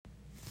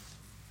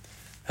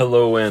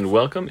Hello and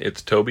welcome.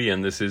 It's Toby,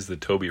 and this is the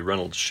Toby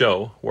Reynolds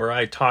Show, where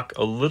I talk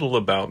a little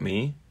about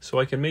me so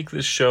I can make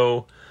this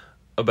show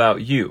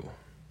about you.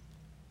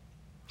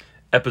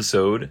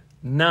 Episode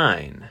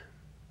 9.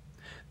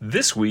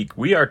 This week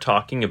we are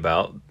talking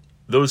about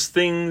those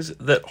things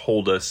that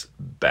hold us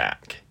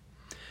back.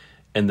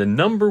 And the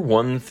number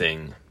one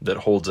thing that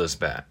holds us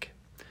back,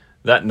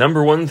 that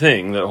number one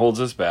thing that holds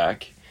us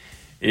back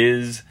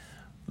is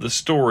the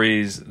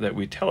stories that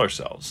we tell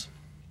ourselves.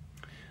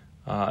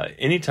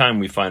 Anytime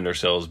we find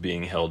ourselves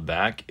being held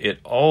back, it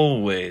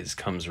always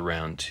comes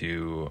around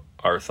to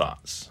our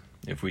thoughts.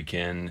 If we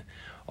can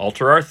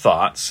alter our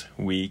thoughts,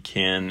 we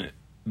can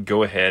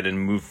go ahead and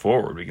move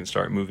forward. We can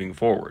start moving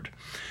forward.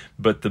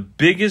 But the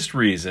biggest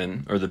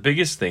reason, or the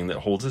biggest thing that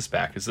holds us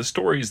back, is the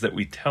stories that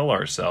we tell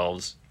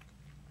ourselves.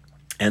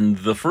 And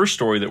the first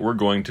story that we're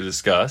going to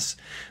discuss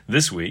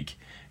this week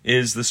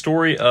is the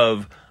story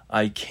of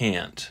I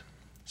can't.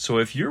 So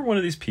if you're one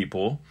of these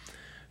people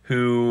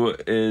who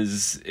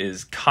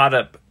is caught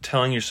up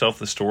telling yourself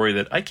the story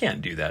that I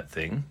can't do that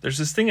thing. There's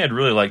this thing I'd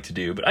really like to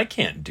do, but I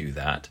can't do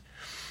that.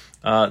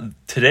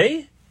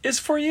 Today is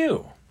for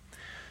you.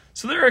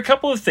 So there are a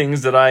couple of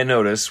things that I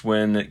notice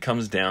when it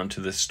comes down to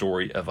the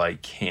story of I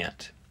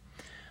can't.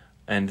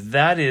 And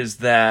that is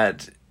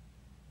that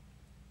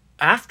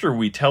after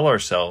we tell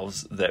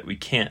ourselves that we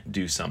can't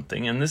do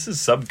something, and this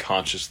is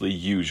subconsciously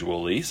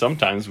usually,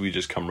 sometimes we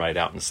just come right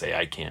out and say,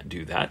 I can't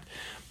do that.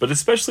 But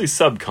especially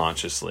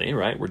subconsciously,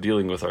 right? We're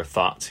dealing with our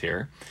thoughts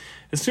here.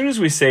 As soon as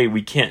we say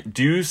we can't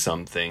do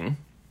something,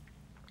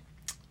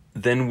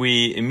 then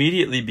we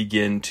immediately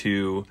begin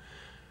to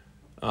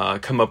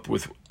come up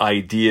with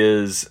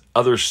ideas,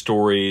 other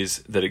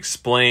stories that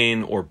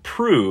explain or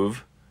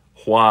prove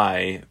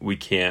why we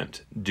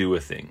can't do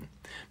a thing.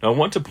 Now, I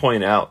want to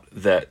point out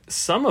that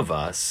some of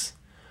us,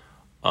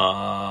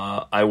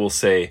 I'll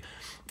say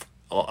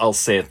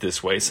it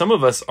this way, some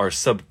of us are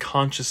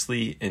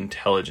subconsciously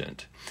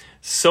intelligent.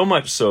 So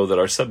much so that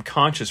our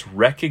subconscious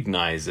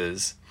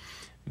recognizes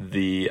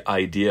the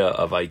idea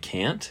of I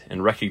can't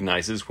and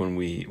recognizes when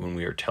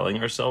we are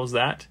telling ourselves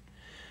that,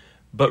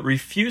 but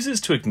refuses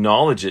to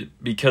acknowledge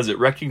it because it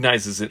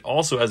recognizes it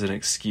also as an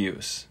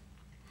excuse.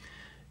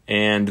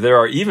 And there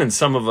are even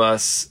some of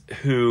us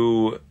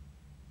who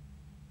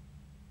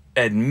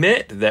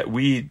admit that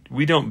we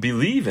don't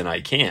believe in I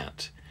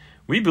can't.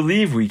 We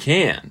believe we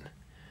can.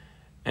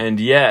 And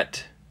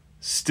yet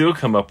still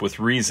come up with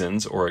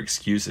reasons or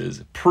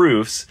excuses,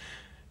 proofs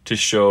to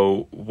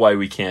show why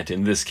we can't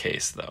in this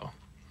case, though.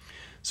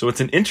 So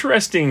it's an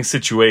interesting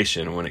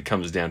situation when it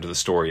comes down to the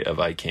story of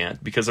I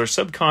can't, because our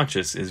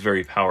subconscious is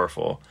very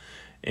powerful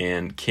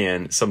and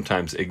can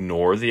sometimes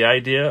ignore the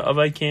idea of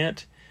I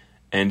can't,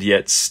 and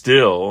yet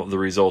still the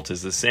result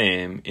is the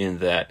same in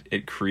that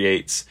it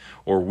creates,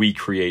 or we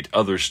create,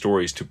 other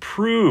stories to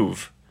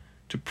prove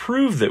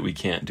that we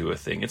can't do a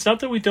thing. It's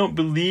not that we don't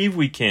believe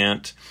we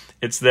can't,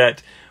 it's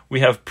that we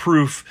have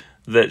proof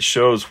that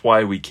shows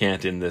why we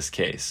can't in this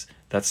case.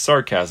 That's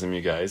sarcasm,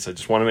 you guys. I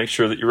just want to make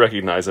sure that you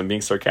recognize I'm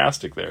being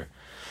sarcastic there.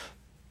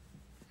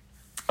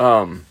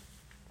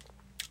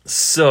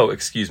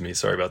 Excuse me,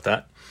 sorry about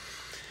that.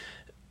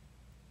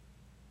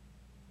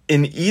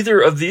 In either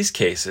of these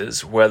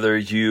cases, whether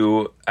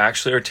you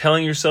actually are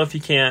telling yourself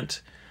you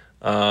can't,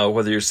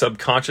 whether your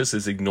subconscious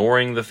is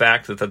ignoring the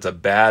fact that that's a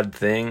bad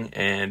thing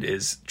and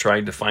is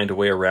trying to find a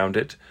way around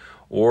it,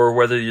 or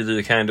whether you're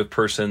the kind of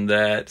person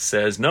that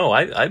says, no,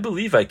 I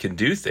believe I can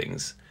do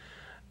things,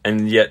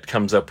 and yet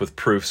comes up with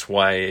proofs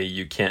why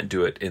you can't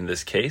do it in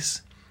this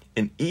case.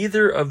 In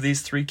either of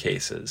these three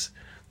cases,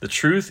 the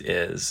truth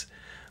is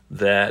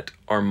that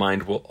our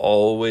mind will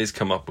always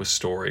come up with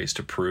stories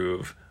to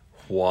prove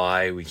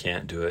why we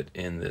can't do it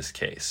in this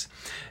case.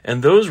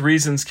 And those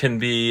reasons can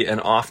be,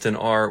 and often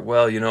are,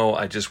 well,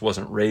 I just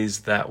wasn't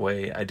raised that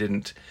way.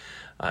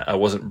 I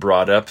wasn't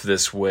brought up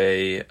this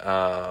way.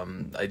 I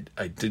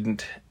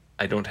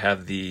don't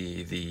have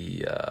the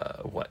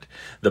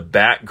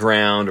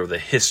background or the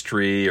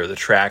history or the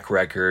track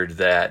record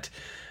that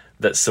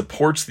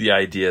supports the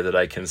idea that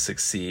I can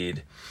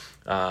succeed.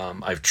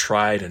 I've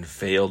tried and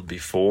failed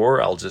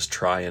before. I'll just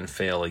try and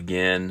fail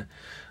again.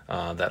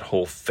 That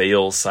whole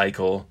fail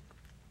cycle.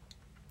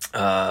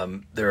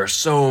 There are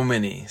so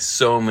many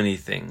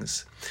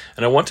things,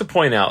 and I want to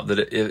point out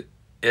that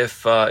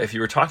if you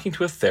were talking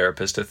to a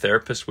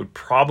therapist would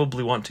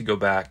probably want to go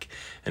back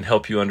and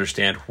help you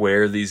understand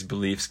where these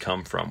beliefs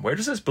come from. Where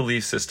does this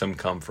belief system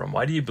come from?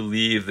 Why do you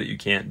believe that you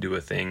can't do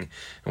a thing?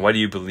 And why do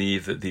you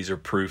believe that these are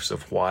proofs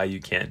of why you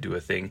can't do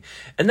a thing?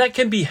 And that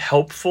can be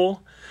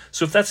helpful.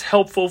 So if that's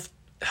helpful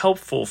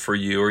for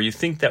you, or you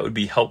think that would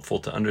be helpful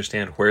to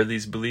understand where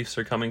these beliefs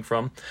are coming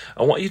from,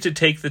 I want you to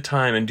take the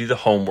time and do the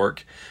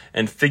homework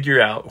and figure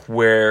out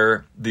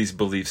where these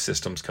belief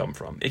systems come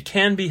from. It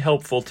can be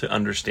helpful to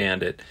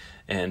understand it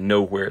and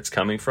know where it's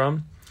coming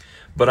from,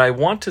 but I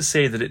want to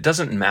say that it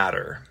doesn't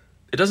matter.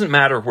 It doesn't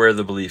matter where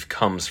the belief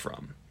comes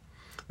from.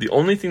 The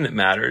only thing that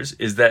matters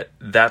is that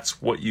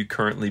that's what you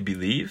currently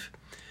believe,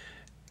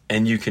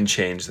 and you can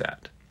change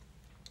that.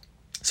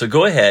 So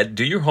go ahead,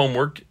 do your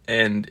homework,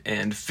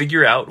 and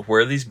figure out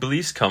where these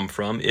beliefs come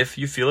from if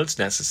you feel it's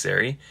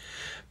necessary.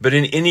 But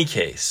in any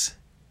case,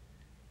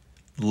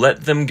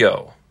 let them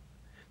go,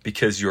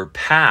 because your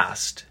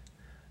past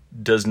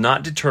does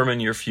not determine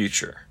your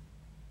future.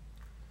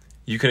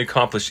 You can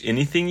accomplish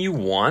anything you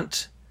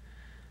want.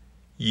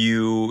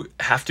 You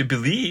have to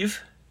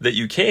believe that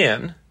you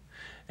can,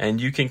 and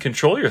you can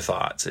control your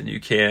thoughts, and you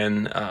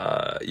can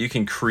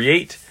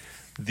create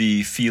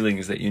the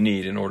feelings that you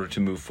need in order to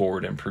move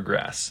forward and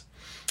progress.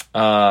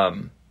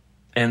 And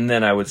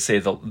then I would say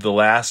the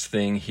last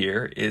thing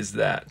here is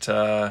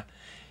that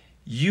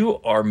you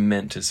are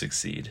meant to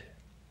succeed.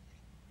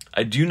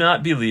 I do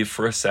not believe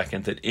for a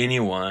second that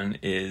anyone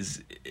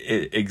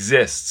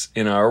exists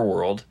in our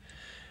world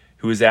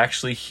who is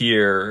actually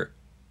here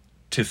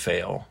to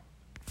fail.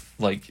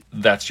 Like,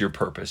 that's your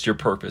purpose. Your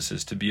purpose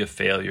is to be a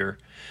failure.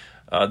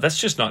 That's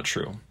just not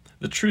true.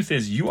 The truth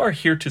is, you are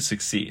here to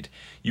succeed.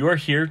 You are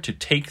here to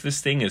take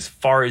this thing as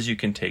far as you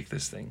can take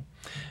this thing.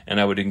 And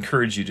I would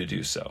encourage you to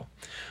do so.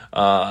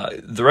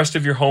 The rest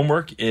of your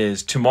homework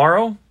is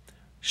tomorrow,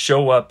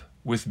 show up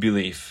with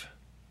belief,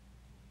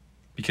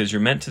 because you're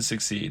meant to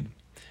succeed.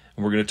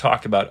 And we're going to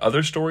talk about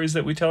other stories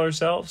that we tell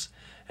ourselves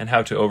and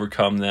how to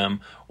overcome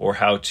them, or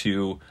how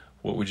to,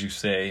 what would you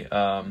say,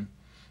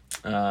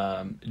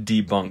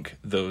 debunk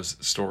those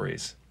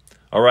stories.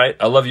 All right.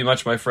 I love you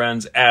much, my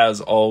friends.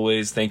 As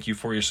always, thank you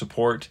for your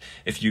support.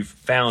 If you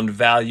found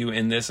value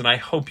in this, and I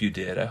hope you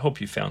did, I hope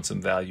you found some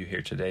value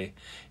here today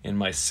in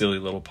my silly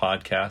little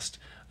podcast.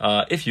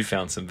 If you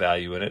found some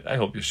value in it, I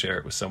hope you'll share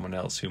it with someone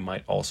else who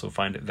might also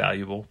find it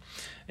valuable.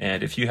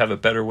 And if you have a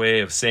better way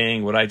of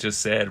saying what I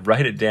just said,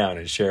 write it down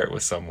and share it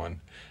with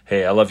someone.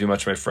 Hey, I love you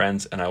much, my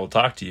friends, and I will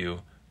talk to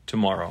you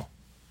tomorrow.